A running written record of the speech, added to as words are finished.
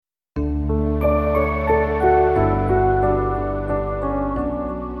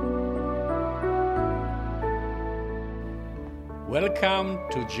Welcome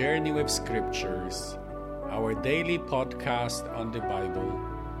to Journey with Scriptures, our daily podcast on the Bible.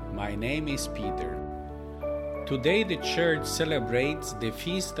 My name is Peter. Today the church celebrates the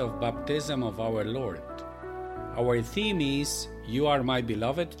feast of baptism of our Lord. Our theme is, You Are My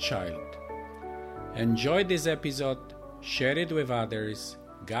Beloved Child. Enjoy this episode, share it with others.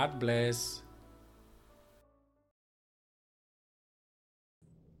 God bless.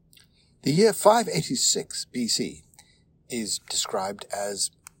 The year 586 BC is described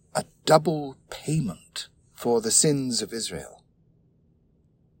as a double payment for the sins of Israel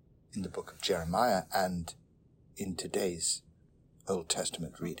in the book of Jeremiah and in today's Old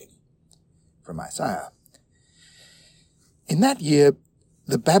Testament reading from Isaiah. In that year,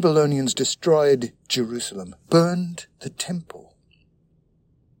 the Babylonians destroyed Jerusalem, burned the temple,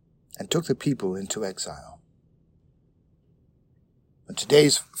 and took the people into exile. And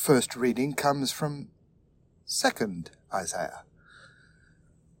today's first reading comes from 2nd Isaiah,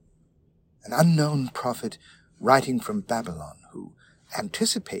 an unknown prophet writing from Babylon who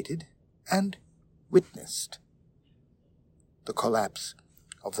anticipated and witnessed the collapse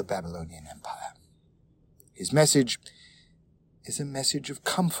of the Babylonian Empire. His message is a message of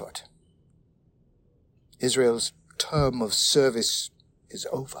comfort. Israel's term of service is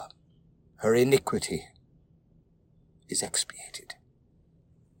over. Her iniquity is expiated.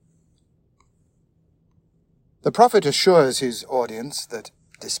 The prophet assures his audience that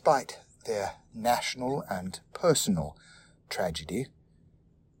despite their national and personal tragedy,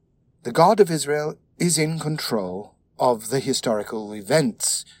 the God of Israel is in control of the historical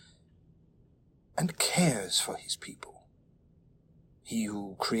events and cares for his people. He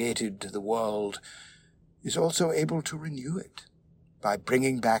who created the world is also able to renew it by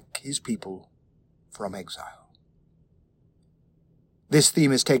bringing back his people from exile. This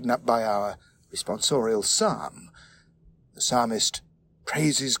theme is taken up by our responsorial psalm. The psalmist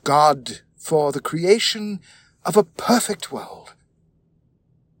praises God for the creation of a perfect world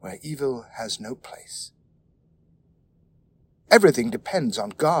where evil has no place. Everything depends on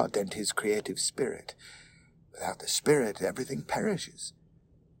God and his creative spirit. Without the Spirit, everything perishes.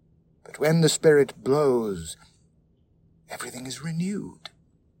 But when the Spirit blows, everything is renewed.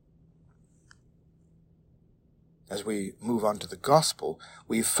 As we move on to the Gospel,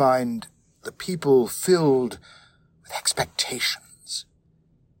 we find the people filled with expectations,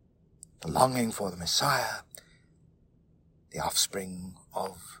 the longing for the Messiah, the offspring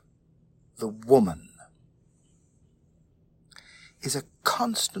of the woman, is a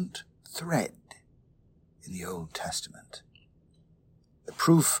constant thread in the Old Testament. The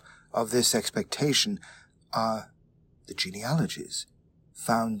proof of this expectation are the genealogies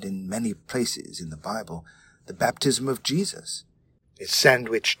found in many places in the Bible. The baptism of Jesus is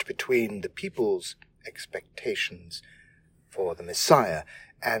sandwiched between the people's expectations for the Messiah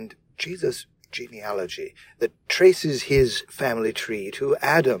and Jesus' genealogy that traces his family tree to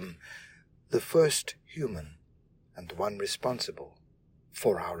Adam, the first human and the one responsible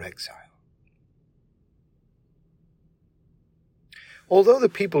for our exile. Although the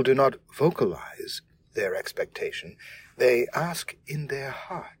people do not vocalize their expectation, they ask in their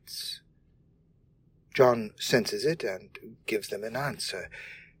hearts. John senses it and gives them an answer.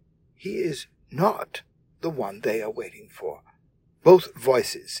 He is not the one they are waiting for. Both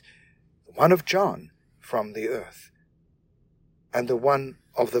voices, the one of John from the earth and the one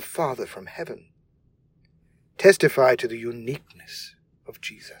of the Father from heaven, testify to the uniqueness of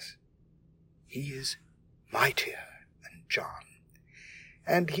Jesus. He is mightier than John,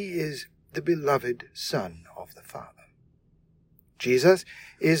 and he is the beloved Son of the Father. Jesus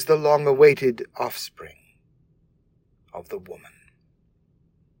is the long-awaited offspring of the woman.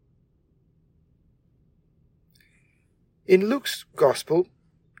 In Luke's Gospel,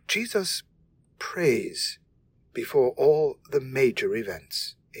 Jesus prays before all the major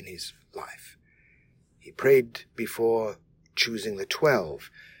events in his life. He prayed before choosing the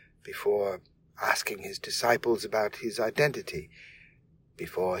 12, before asking his disciples about his identity,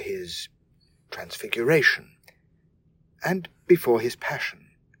 before his transfiguration, and before his passion.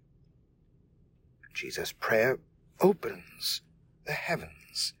 Jesus' prayer opens the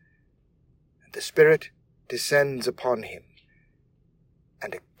heavens, and the Spirit descends upon him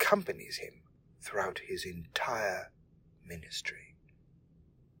and accompanies him throughout his entire ministry.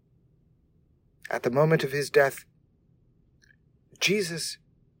 At the moment of his death, Jesus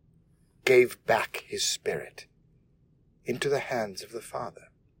gave back his Spirit into the hands of the Father,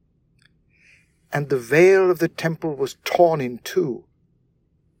 and the veil of the temple was torn in two.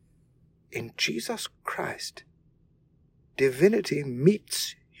 In Jesus Christ, divinity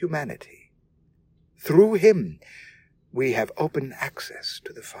meets humanity. Through him, we have open access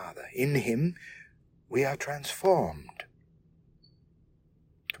to the Father. In him we are transformed.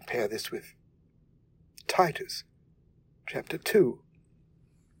 Compare this with Titus chapter 2,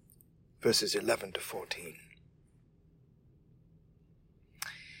 verses 11 to 14.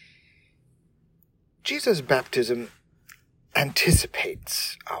 Jesus' baptism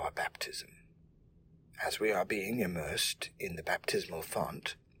anticipates our baptism. As we are being immersed in the baptismal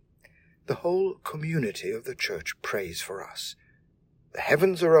font, the whole community of the church prays for us. The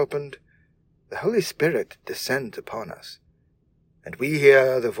heavens are opened, the Holy Spirit descends upon us, and we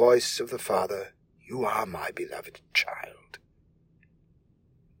hear the voice of the Father, "You are my beloved child."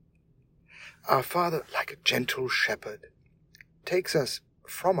 Our Father, like a gentle shepherd, takes us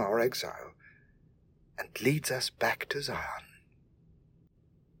from our exile and leads us back to Zion.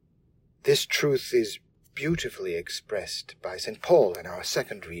 This truth is beautifully expressed by St. Paul in our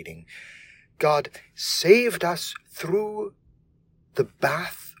second reading. God saved us through the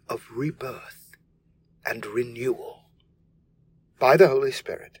bath of rebirth and renewal by the Holy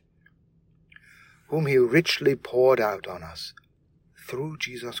Spirit, whom he richly poured out on us through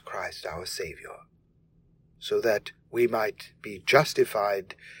Jesus Christ our Saviour, so that we might be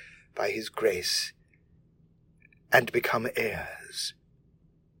justified by his grace and become heirs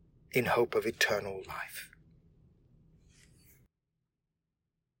in hope of eternal life.